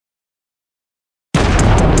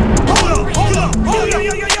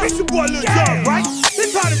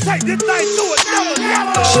take this thing to another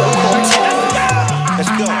level.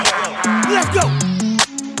 Let's go. Let's go.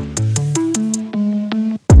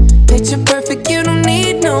 Picture perfect, you don't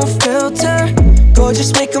need no filter.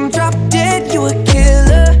 Gorgeous, make them drop dead, you a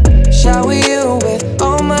killer. Shower you with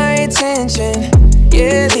all my attention.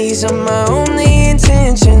 Yeah, these are my only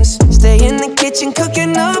intentions. Stay in the kitchen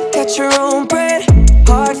cooking up, got your own bread.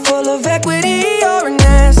 Heart full of equity, you're an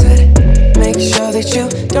asset. Make sure that you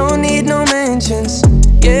don't need no mentions.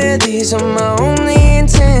 Yeah, these are my only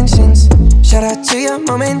intentions. Shout out to your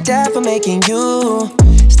mom and dad for making you.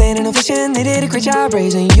 Staying in a vision, they did a great job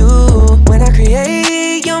raising you. When I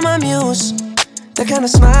create, you're my muse. The kind of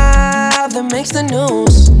smile that makes the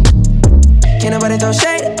news. Can't nobody throw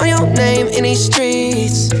shade on your name in these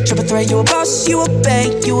streets. Triple threat, you a boss, you a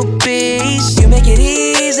bank, you a beast. You make it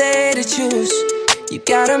easy to choose. You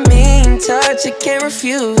got a mean touch, I can't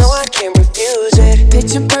refuse. No, I can't refuse it.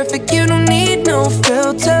 Picture perfect, you don't need no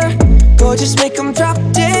filter. Gorgeous, make them drop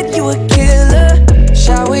dead, you a killer.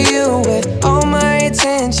 Shower you with all my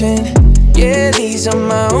attention. Yeah, these are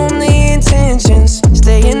my only intentions.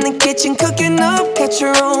 Stay in the kitchen cooking up, got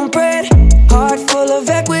your own bread. Heart full of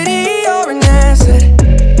equity, you're an asset.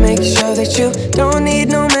 Make sure that you don't need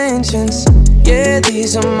no mentions. Yeah,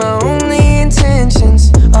 these are my only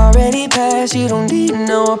intentions. Already passed, you don't need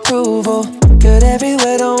no approval. Good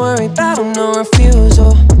everywhere, don't worry about no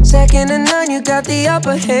refusal. Second to none, you got the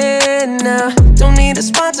upper hand now. Don't need a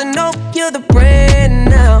sponsor, no, you're the brand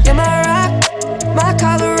now. You're my rock, my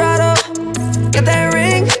Colorado. Got that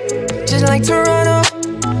ring, just like Toronto.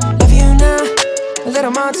 Love you now, a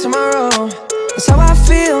little more tomorrow. That's how I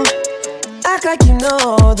feel. Act like you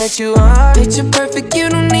know that you are. Picture perfect, you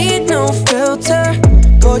don't need no filter.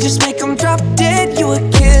 Gorgeous, make them drop dead, you a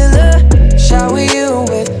killer. Shower you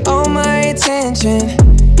with all my attention.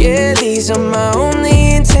 Yeah, these are my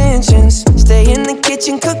only intentions. Stay in the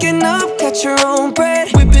kitchen cooking up, got your own bread.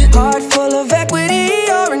 Heart full of equity,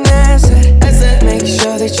 you're an asset. Make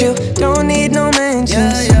sure that you don't need no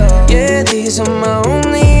mentions. Yeah, these are my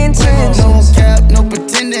only intentions. No cap, no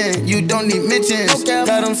pretending, you don't need mentions.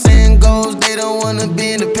 Got them saying goals, they don't wanna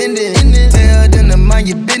be independent. Tell them to mind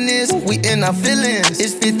your business, we in our feelings.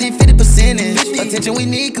 It's 50-50 percentage. Attention, we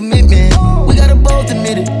need commitment. We gotta both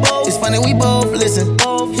admit it. It's funny, we both listen.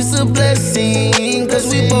 It's a blessing, cause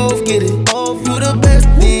we both get it. You the best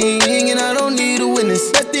thing, and I don't need a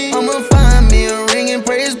witness. I'ma find me a ring and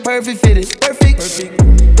pray it's perfect fitted. Perfect.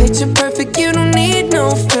 Picture perfect, you don't need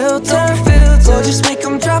no filter. Gorgeous, make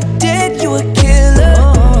them drop dead, you a killer.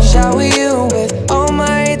 Shower you with all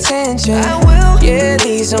my attention. I will. Yeah,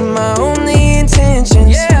 these are my only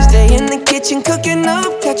intentions. Stay in the kitchen cooking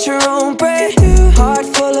up, got your own bread. Heart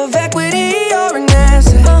full of equity, you're an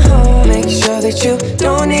asset. Make sure that you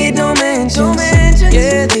don't need no mentions.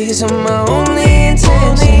 Yeah, these are my only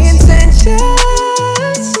intentions.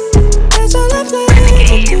 That's all I plan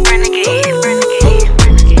to do.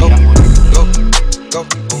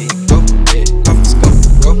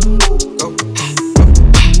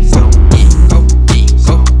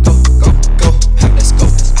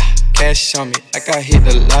 Cash on me like I hit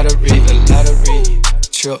the lottery.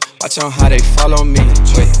 Trip, watch on how they follow me.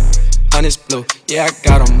 Wait, honey's blue, yeah, I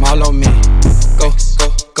got them all on me.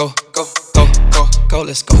 Go,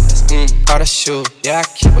 let's go. Proud of shoe, yeah, I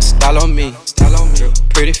keep a style on me.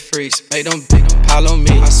 Pretty freaks, make them big pile on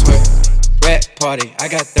me. I swear, rat party, I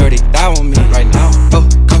got 30 thou on me right now. Go,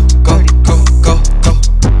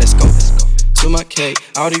 let's go. To my cake,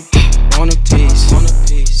 all these want a piece.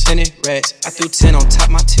 10 racks, I threw 10 on top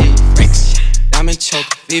my teeth. Diamond choke,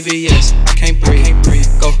 VVS, I can't breathe.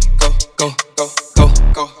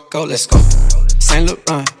 Go, let's go. Saint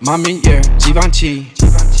Laurent, Mama Year, Givenchy.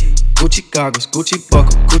 Gucci goggles, Gucci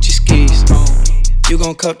buckle, Gucci skis. You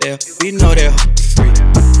gon' cut there, we know they're free.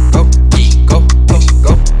 Go,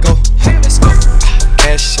 let's go.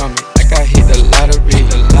 Cash on me, like I hit the lottery.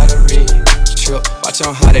 Trip, watch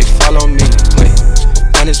on how they follow me. Wait,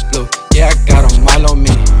 honey's blue, yeah, I got them all on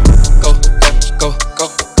me. Go,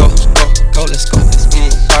 let's go.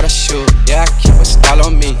 Proud of shoe, yeah, I keep a style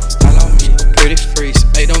on me. Pretty freaks,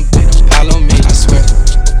 make them big pile on me. I swear,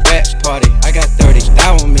 rat party, I got 30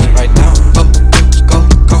 thou on me right now. Go.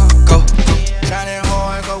 Shining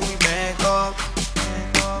hard, go we back up.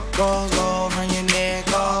 Goes over your neck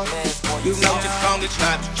up. You know the strongest,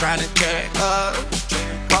 not trying to check up.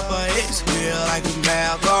 Papa hits feel like a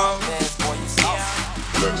Malcolm.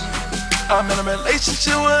 I'm in a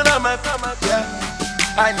relationship with all my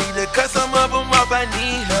I need to cut some of them off, I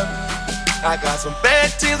need help. I got some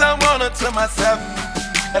bad things I want to myself.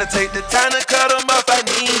 Gotta take the time to cut them off, I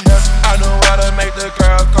need help. I know how to make the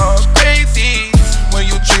girl go crazy when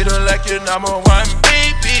you treat her like your number one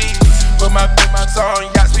baby.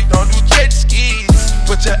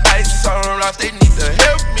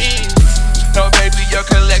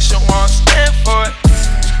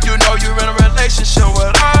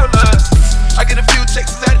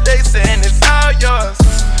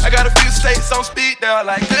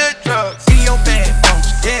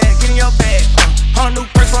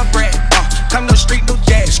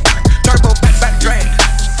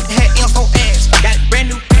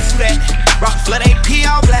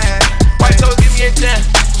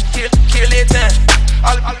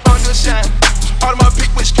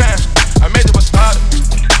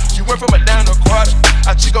 and a quarter.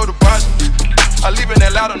 I Chico the Boston. I live in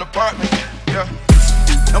that loud apartment. Yeah.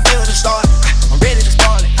 I'm building to start it. I'm ready to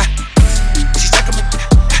start it. She's checking me.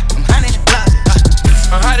 I'm hiding in the closet.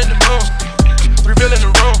 I'm hiding in the moon. Revealing the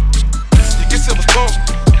room. You get silver spoon.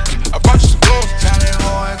 I brought you some goons. Charlie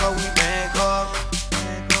Boy, go we back up.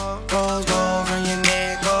 Rose gold from your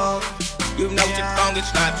neck up. You know your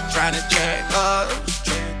longest not to try to check up.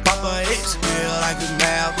 Papa X feel like it's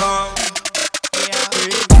Malcolm.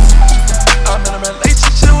 I'm in a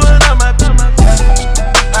relationship with all my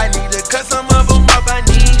I need to cut some of them off, I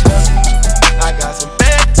need her. I got some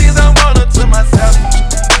bad things I want her to myself.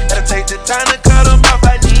 Gotta take the time to cut them off,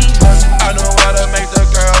 I need her. I know how to make the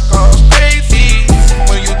girl go crazy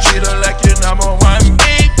when you treat her like your number one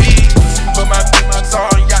baby. Put my feelings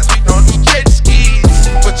on yachts, we don't do jet skis.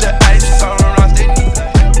 Put your ice on rocks, they need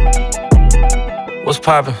that. What's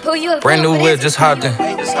poppin'? Brand new whip, just hopped in.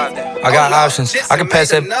 I got options, I can pass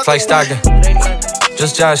that like Stockton.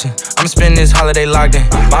 Just joshing, I'ma spend this holiday locked in.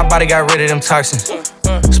 My body got rid of them toxins.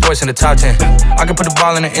 Sports in the top 10. I can put the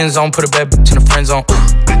ball in the end zone, put a bad bitch in the friend zone.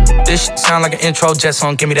 This shit sound like an intro jet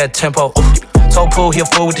song, give me that tempo. Told Pooh he a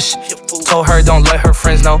fool with the shit. Told her don't let her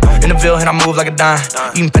friends know. In the Ville, and I move like a dime.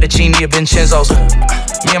 Eating fettuccine at Vincenzo's.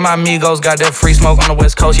 Me and my amigos got that free smoke on the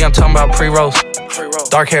West Coast. Yeah, I'm talking about pre-rolls.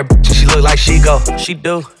 Dark hair, she look like she go. She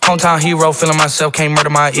do. Hometown hero, feeling myself, can't murder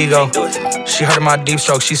my ego. She heard of my deep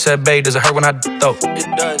stroke. She said, babe, does it hurt when I though?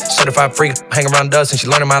 It does. Certified freak, hang around dust, and she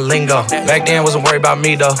learning my lingo. Back then, wasn't worried about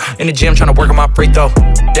me though. In the gym, trying to work on my free throw.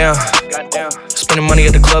 Damn. Spending money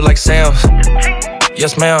at the club like Sam's.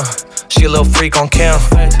 Yes, ma'am. She a little freak on cam,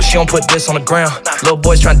 but she don't put this on the ground. Little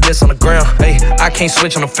boys tryna diss on the ground. Hey, I can't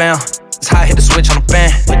switch on the fan. It's how I hit the switch on the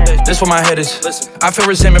fan. This where my head is. I feel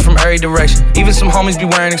resentment from every direction. Even some homies be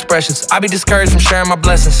wearing expressions. I be discouraged from sharing my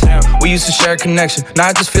blessings. We used to share a connection. Now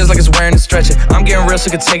it just feels like it's wearing and stretching. I'm getting real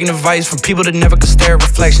sick of taking advice from people that never could stare at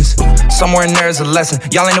reflections. Somewhere in there is a lesson.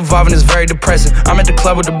 Y'all ain't evolving, it's very depressing. I'm at the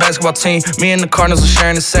club with the basketball team. Me and the Cardinals are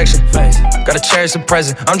sharing the section. Gotta cherish the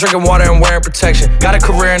present. I'm drinking water and wearing protection. Got a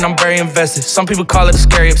career and I'm very invested. Some people call it a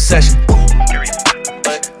scary obsession.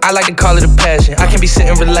 I like to call it a passion. I can't be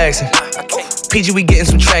sitting relaxing. PG, we getting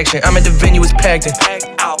some traction. I'm at the venue, it's packed in.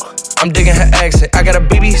 I'm digging her accent. I got a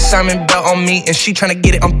BB Simon belt on me, and she tryna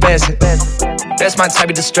get it unfastened. That's my type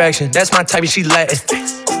of distraction. That's my type of she Latin.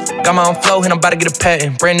 Got my own flow, and I'm about to get a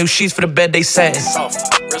patent. Brand new sheets for the bed, they satin.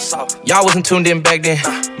 Y'all wasn't tuned in back then.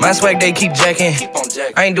 My swag, they keep jacking.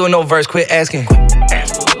 I ain't doing no verse, quit asking.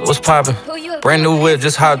 What's poppin'? Brand new whip,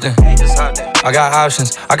 just hopped in. I got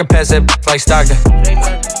options, I can pass that like Stockton.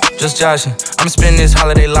 Just joshing, I'ma spend this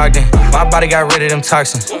holiday locked in. My body got rid of them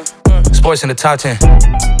toxins. Sports in the top 10.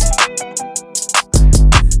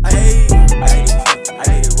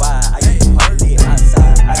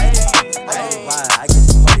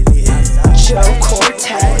 Joe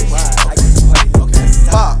Cortez.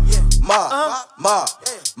 Ma,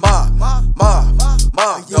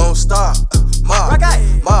 don't stop.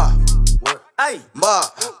 Ma,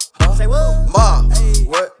 say what? Ma,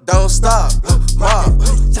 what? Don't stop. Ma.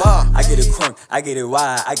 I get it crunk, I get it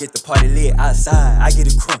wide, I get the party lit outside. I get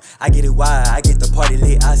it crunk, I get it wide, I get the party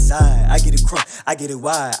lit outside. I get it crunk, I get it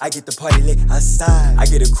wide, I get the party lit outside. I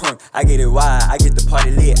get it crunk, I get it wide, I get the party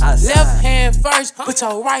lit outside. Left hand first, put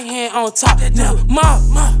your right hand on top. Now, mop,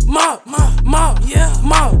 yeah,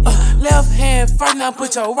 mop. Left hand first, now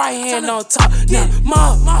put your right hand on top. Now,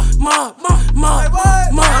 mop.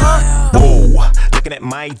 Whoa, looking at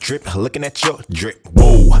my drip, looking at your drip.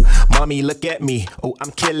 Whoa, mommy, look at me. Oh, I'm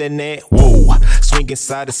killing it. Whoa, swinging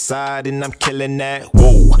side to side and I'm killing that.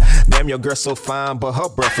 Whoa, damn, your girl so fine, but her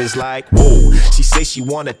breath is like whoa. She say she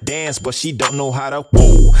wanna dance, but she don't know how to.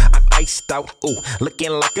 Whoa, I'm iced out. Ooh,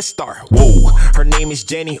 looking like a star. Whoa, her name is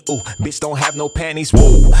Jenny. Ooh, bitch don't have no panties.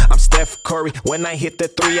 Whoa, I'm Steph Curry. When I hit the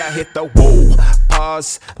three, I hit the whoa.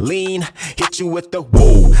 Pause, lean, hit you with the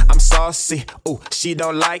whoa. I'm saucy. Ooh, she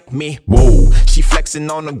don't like me. Whoa, she flexing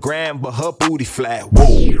on the gram, but her booty flat.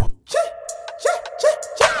 Whoa.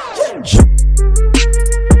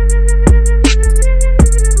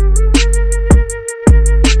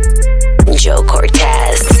 Joe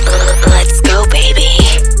Cortez, let's go, baby.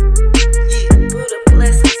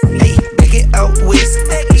 Hey, back it out west,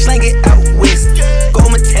 slang it out west. Go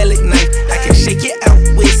metallic knife, I can shake it out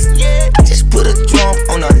west. I just put a drum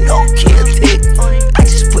on a no-kill tick. I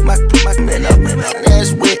just put my man up and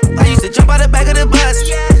that's wet. I used to jump out the back of the bus,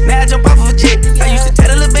 now I jump off of a jet. I used to tell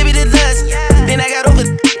the little baby to lust.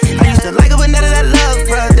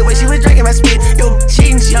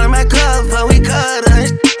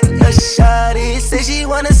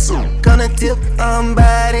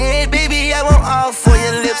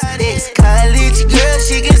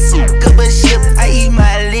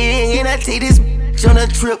 bitch on a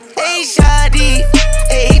trip. Hey, shawty,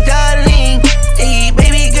 hey, darling, hey,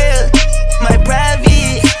 baby girl, my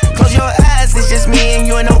private. Close your eyes, it's just me and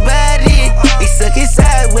you and nobody. They suck it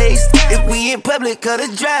sideways. If we in public, cut a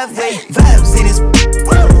driveway. Vibes in this,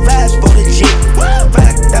 vibes for the chick.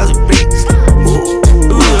 5,000 bricks.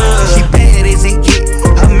 She bad as it get.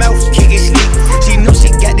 Her mouth kicking sleep. She know she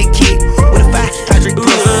got the kid with a 500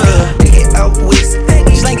 piece. Take it out west,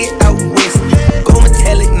 slang it out west. Go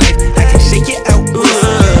metallic knife, I can shake it out west.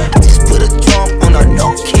 I just put a drum on a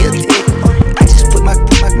no-kill tip. I just put my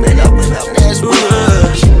man up and that's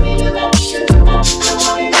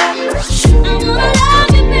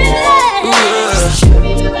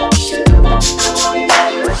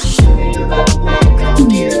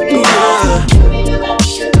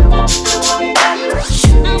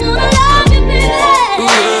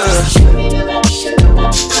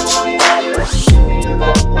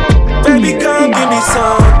Baby, come give me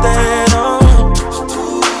something, oh.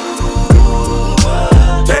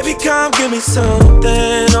 Baby, come give me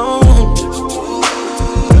something, oh.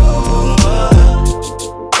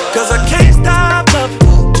 Cause I can't stop loving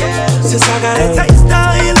since I got a taste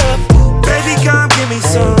of your love. Baby, come give me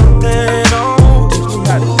something, oh.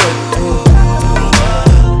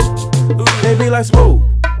 They be like, smooth,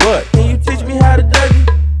 what? Can you teach me how to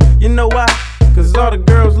Dougie? You know why? Cause all the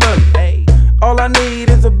girls love me. Hey. All I need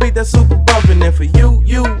is a beat that's super bumpin'. And for you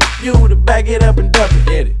to back it up and dump it.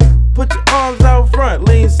 Get it. Put your arms out front,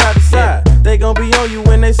 lean side to side. They gon' be on you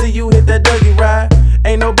when they see you hit that Dougie ride.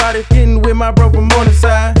 Ain't nobody getting with my bro from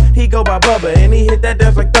Morningside. He go by Bubba and he hit that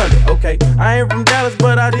dance like thunder. Okay, I ain't from Dallas,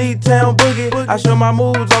 but I need town boogie. I show my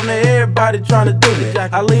moves on to everybody tryna do me.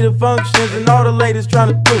 I lead the functions and all the ladies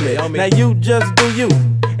tryna do me. Now you just do you,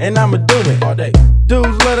 and I'ma do me all day. Dudes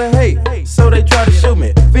love to hate, so they try to shoot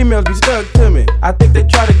me. Females be stuck to me, I think they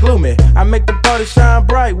try to glue me. I make the party shine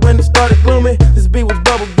bright when it started gloomy. This beat was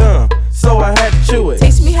bubble gum, so I had to chew it.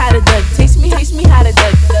 Taste me how to duck, taste me how to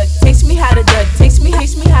duck, taste me how to duck, taste me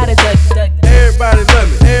how to duck. Everybody love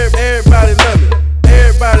me, everybody love me,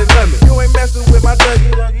 everybody love me. You ain't messing with my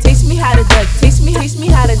Dougie. Taste me how to duck, taste me how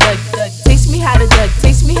to duck, taste me how to duck,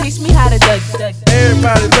 taste me how to duck.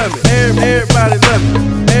 Everybody love me, everybody love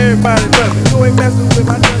me, everybody love me. You ain't messing with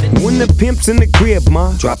my Dougie. When the pimp's in the crib,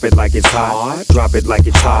 ma, drop it like it's hot, drop it like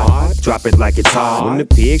it's hot, drop it like it's hot. When the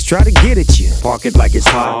pigs try to get at you, park it like it's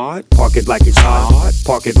hot, park it like it's hot,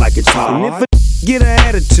 park it like it's hot. And if a get an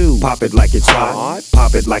attitude, pop it like it's hot,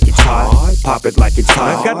 pop it like it's hot, pop it like it's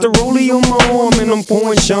hot. I got the rollie on my arm and I'm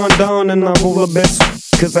pouring Sean down and I'm over best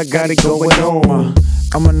cause I got it going on.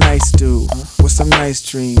 I'm a nice dude with some nice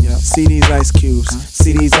dreams. See these ice cubes,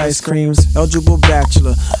 see these ice creams. Eligible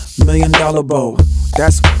bachelor, $1 million bow.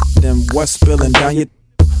 That's them what's spilling down your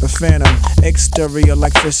the phantom, exterior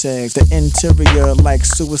like fish eggs, the interior like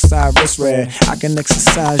suicide wrist red. I can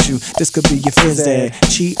exercise you, this could be your phys ed.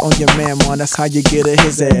 Cheat on your man, man, that's how you get a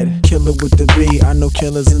his ed. Killer with the B, I know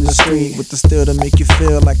killers in the street with the steel to make you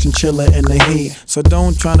feel like chinchilla in the heat. So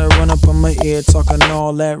don't tryna run up on my ear talking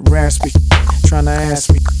all that raspy, tryna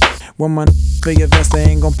ask me when my for your vest, they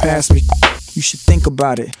ain't gon' pass me. You should think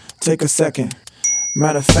about it, take a second.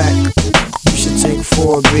 Matter of fact, you should take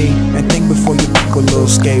 4B and think before you pick a little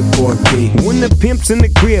skateboard P. When the pimp's in the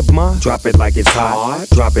crib, ma, drop it like it's hot,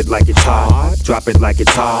 drop it like it's hot, drop it like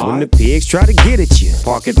it's hot. When the pigs try to get at you,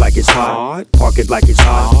 park it like it's hot, park it like it's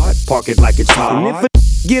hot, park it like it's hot. And if a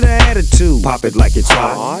get an attitude, pop it like it's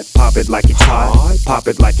hot, pop it like it's hot, pop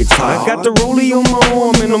it like it's hot. I got the rollie on my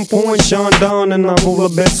arm and I'm pouring Sean down and I'm over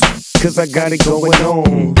best cause I got it going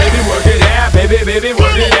on. Baby, work it out, baby,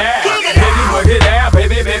 work it out. Baby, work it out,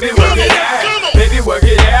 baby, work it out. Baby, work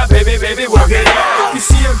it out, baby, work it out. If you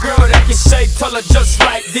see a girl that can shake, tell her just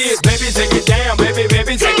like this. Baby, take it down, baby,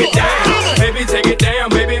 take it down. Baby, take it down,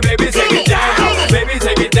 baby, take it down. Baby,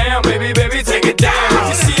 take it down, baby, take it down. If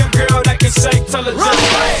you see a girl that can shake, tell her just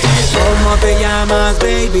like this. ¿Cómo te llamas,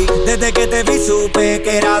 baby? Desde que te vi supe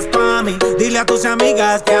que eras pa' mí. Dile a tus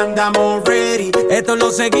amigas que andamos ready. Esto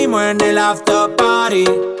lo seguimos en el after party.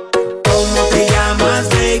 ¿Cómo te llamas,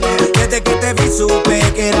 baby? Desde que te vi supe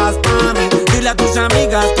que eras pa' mí. Dile a tus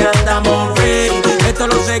amigas que andamos ready. Esto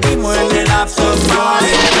lo seguimos en el after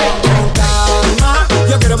party. Con calma,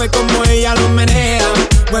 yo quiero ver cómo ella lo menea.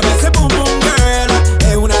 Mueve ese boom boom girl.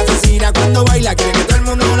 Es una asesina cuando baila, quiere que todo el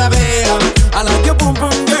mundo la vea. I like your boom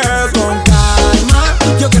boom girl. Con calma,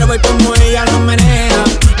 yo quiero ver cómo ella lo menea.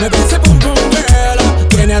 Mueve ese boom boom girl.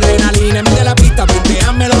 Tiene adrenalina, mide la pista,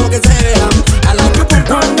 planteame lo que sea. I like your boom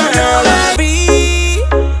boom girl. La vi.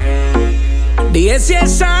 Dije si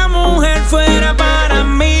esa mujer fuera para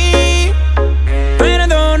mí.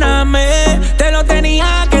 Perdóname, te lo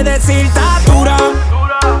tenía que decir. Está dura,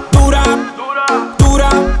 dura,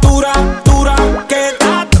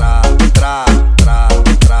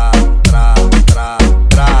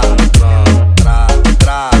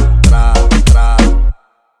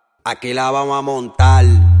 Aquí la vamos a montar,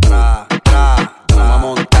 tra, tra, tra. Vamos a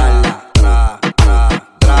montarla, tra, tra,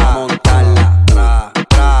 tra. Vamos a montarla, tra,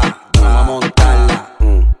 tra, tra. Vamos a montarla.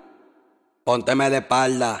 Pónteme de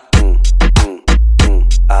espalda.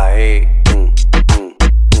 Ahí.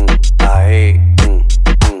 Ahí.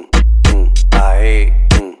 Ahí.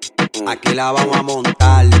 Aquí la vamos a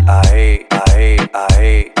montar. Ahí, ahí,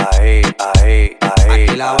 ahí, ahí, ahí, ahí.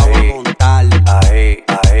 Aquí la vamos a montar. Ahí,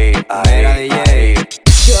 ahí, ahí. Mira, DJ.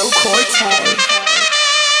 Joe Cortez.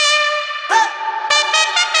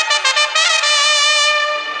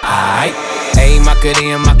 Aight. Ayy,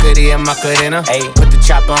 Macarena. Ayy, put the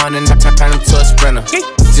chopper on and turn him to a sprinter.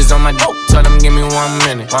 Just on my dope, tell them give me 1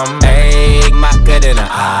 minute. Ayy, Macarena.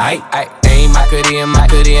 Aight, ayy,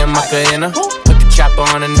 Macarena. Put the chopper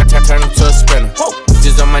on and turn him to a sprinter.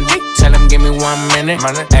 Just on my dick, tell him give me 1 minute.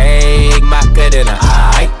 Ayy, Macarena.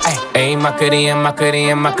 Aight, ayy,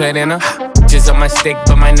 Macarena. Just on my stick,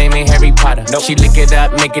 but my name ain't Harry Potter. Nope. She lick it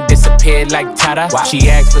up, make it disappear like Tata. Wow. She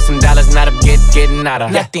asked for some dollars, not a getting out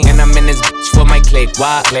of nothing. And I'm in this bitch for my click.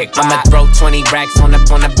 Why? I'ma throw 20 racks on the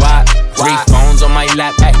block. 3 phones on my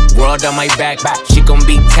lap, world on my back. She gon'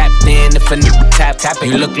 be tapped in if a nigga tap.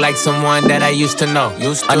 You look like someone that I used to know.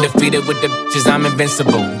 Undefeated with the bitches, I'm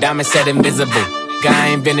invincible. Diamond said invisible. Guy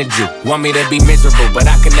invented you. Want me to be miserable, but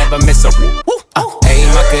I can never miss a rule. Ayy,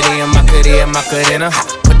 Macarena.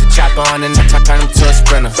 Put the chopper on and turn him to a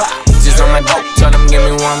sprinter. Just on my dope, tell them give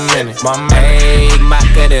me 1 minute. Ayy,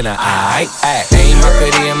 Macarena. Aight, ayy,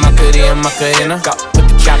 Macarena. Put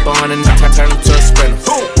the chopper on and turn him to a sprinter.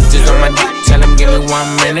 Just on my dope, tell them give me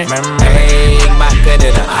 1 minute. Ayy,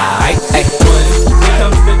 Macarena. Aight, ayy. Here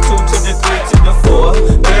comes the 2 to the 3 to the 4.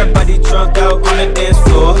 Everybody drunk out on the dance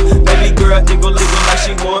floor. Baby girl nigga like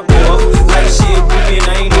she want more. Like she a groupie and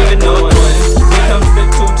I ain't even knowin'. Here comes the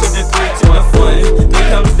 2 to the 3 to the 4. Here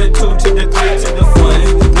comes the 2 to the 3 to the 4.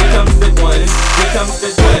 Here comes the 1. Here comes the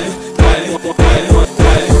 1.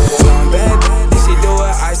 Baby, she do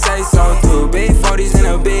what I say so. 2 big 40s and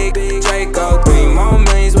a big Draco. 3 more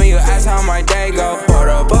millions when you ask how my day go. Poured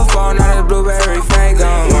up a phone, not a blueberry fango.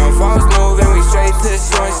 1 false move and we straight to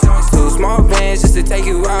shorts. 2 small bands just to take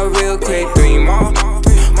you out real quick. 3 more,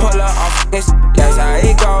 pull up off this. That's how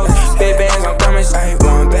it goes. Big bands, I'm coming straight.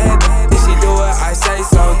 1 bad baby, she do what I say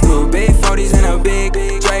so. 2 big 40s and a big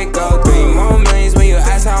Draco. 3 more millions when you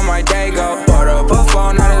ask how my day go. Poured up a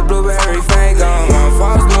phone, not a blueberry fango. 1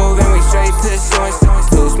 false move and we straight to shorts.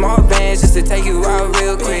 2 small bands just to take you out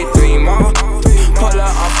real quick. 3 more, pull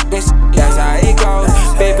up off this. That's how it goes.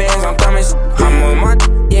 Big bands, I'm coming. I'm with my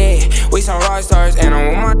yeah. We some rock stars and I'm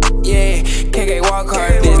with my yeah. Can't walk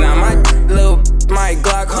hard. This not my little my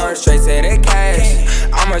Glock hard. Straight to the cash.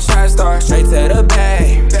 I'm a trap star. Straight to the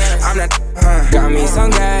bag. I'm not got me some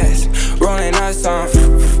gas. Rolling up some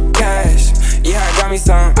cash. Yeah, I got me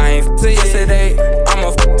some. I ain't to yesterday.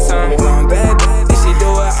 I'ma some. 1 bad baby, she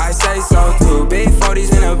do what I say so. 2 big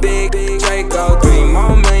 40s and a big Draco. 3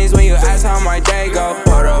 more millions when you ask how my day go.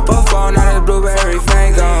 Poured up a phone, not a blueberry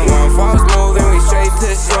fango. 1 false move and we straight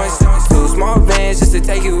to shorts. 2 small bands just to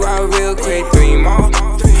take you out real quick. 3 more,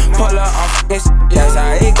 pull up off this. That's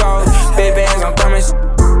how it goes. Big bands, I'm coming.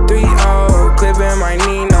 3-0, clipping my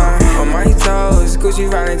Nina. On my toes, Gucci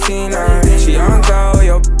Valentina. She on go,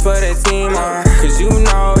 yo, for the team on. Cause you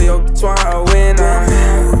know, yo, want a winner.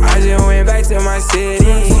 I just went back to my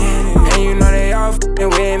city. And you know they all f***ing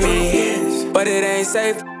with me. But it ain't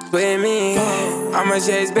safe with me. I'ma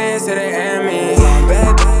chase bands to the enemy.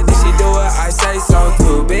 Bad baby, she do what I say so.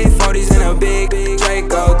 2 big 40s and a big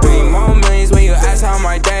Draco. 3 more millions when you ask how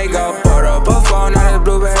my day go. Poured up a phone, not a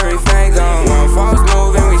blueberry fango. 1 false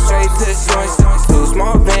move and we straight to shorts. 2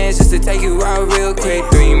 small bands just to take you out real quick.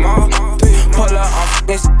 3 more, pull up off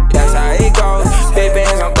this. That's how it goes. Big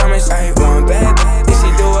bands, I'm coming straight. 1 bad baby,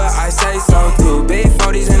 she do what I say so. 2 big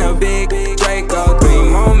 40s and a big Draco. 3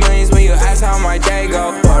 more millions when you ask how my day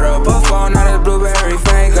go. Poured up a phone, not a blueberry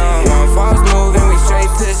fango. 1 false move and we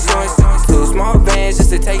straight to shorts. 2 small bands just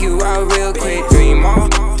to take you out real quick. 3 more,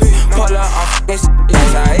 pull up off this.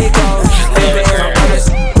 That's how it goes. Big bands, I'm coming.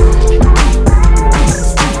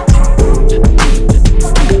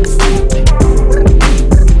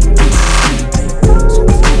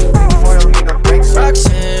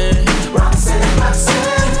 Roxanne.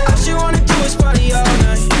 All she wanna do is party all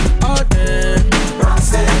night, all day.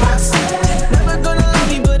 Roxanne. Never gonna love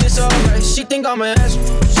me, but it's alright. She think I'm an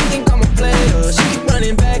asshole, she think I'm a player. She keep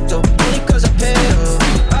running back though, only cause I pay her.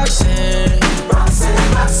 Roxanne.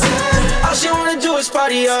 All she wanna do is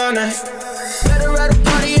party all night. Let her at a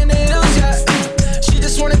party in the hills, yeah. She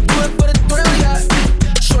just wanna do it for the thrill, yeah.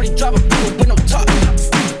 Shorty drop a boot with no top.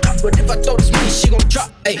 But if I throw this money, she gon'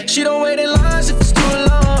 drop. Ay, she don't wait in lines if it's too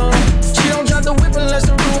long.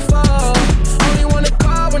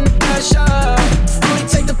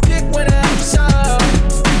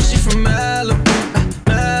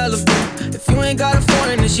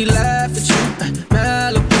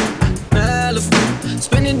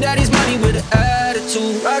 Always money with an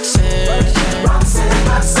attitude. Roxanne.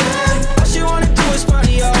 All she wanna do is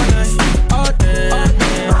party all night, all day.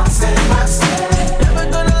 Never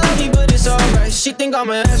gonna love me, but it's alright. She think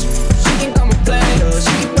I'm an ass, she think I'm a player.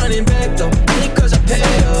 She keep running back though, only cause I pay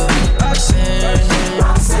her. Roxanne.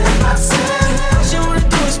 All she wanna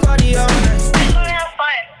do is party all night.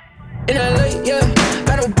 In LA, yeah,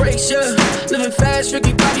 got no brakes, yeah. Living fast,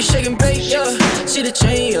 Ricky Bobby shaking bait, yeah. See the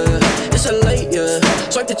chain, yeah, it's a late, yeah.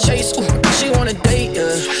 Swipe the chase, ooh, she wanna date,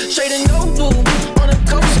 yeah. Straight and no blue, on the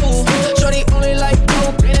coast, ooh. Shorty only like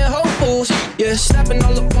dope, green and Whole Foods. Yeah, snapping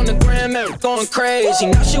all up on the gram, man, going crazy.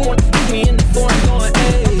 Now she wanna fuck me in the foreign, going,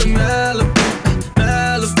 hey. Malibu,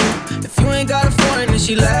 Malibu. If you ain't got a foreign, then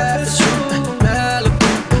she laughs.